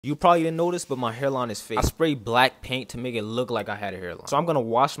You probably didn't notice, but my hairline is fake. I sprayed black paint to make it look like I had a hairline. So I'm gonna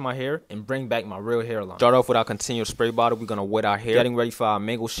wash my hair and bring back my real hairline. Start off with our continuous spray bottle. We're gonna wet our hair. Getting ready for our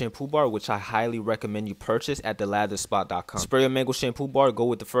mango shampoo bar, which I highly recommend you purchase at thelatherspot.com. Spray your mango shampoo bar, go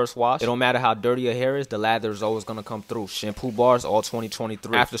with the first wash. It don't matter how dirty your hair is, the lather is always gonna come through. Shampoo bars, all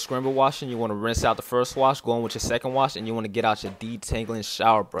 2023. After scramble washing, you wanna rinse out the first wash, go in with your second wash, and you wanna get out your detangling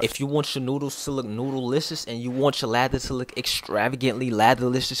shower brush. If you want your noodles to look noodle-licious and you want your lather to look extravagantly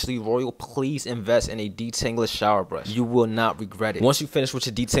lather-liciously royal, please invest in a detangler shower brush. You will not regret it. Once you finish with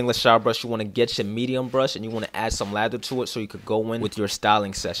your detangler shower brush, you want to get your medium brush and you want to add some lather to it so you could go in with your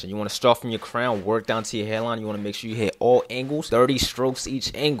styling session. You want to start from your crown, work down to your hairline. You want to make sure you hit all angles, 30 strokes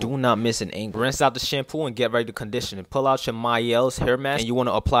each angle. Do not miss an angle. Rinse out the shampoo and get ready to condition it. Pull out your Mayel's hair mask and you want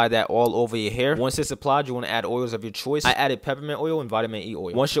to apply that all over your hair. Once it's applied, you want to add oils of your choice. I added peppermint oil and vitamin E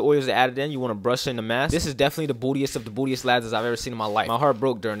oil. Once your oils are added in, you want to brush in the mask. This is definitely the bootiest of the bootiest lathers I've ever seen in my life. My heart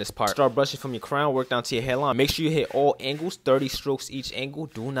broke during this part. Start brushing from your crown, work down to your hairline. Make sure you hit all angles, 30 strokes each angle.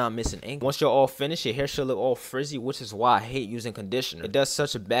 Do not miss an angle. Once you're all finished, your hair should look all frizzy, which is why I hate using conditioner. It does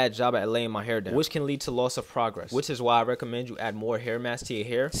such a bad job at laying my hair down, which can lead to loss of progress, which is why I recommend you add more hair mask to your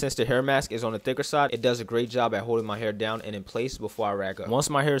hair. Since the hair mask is on the thicker side, it does a great job at holding my hair down and in place before I rag up. Once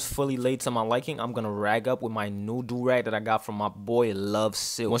my hair is fully laid to my liking, I'm gonna rag up with my new do-rag that I got from my boy Love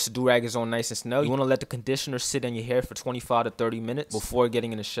Silk. Once the do-rag is on nice and snug, you wanna let the conditioner sit in your hair for 25 to 30 minutes before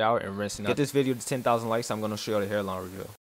getting in the shower and rinsing out. Get this video to 10,000 likes, I'm going to show you the hairline reveal.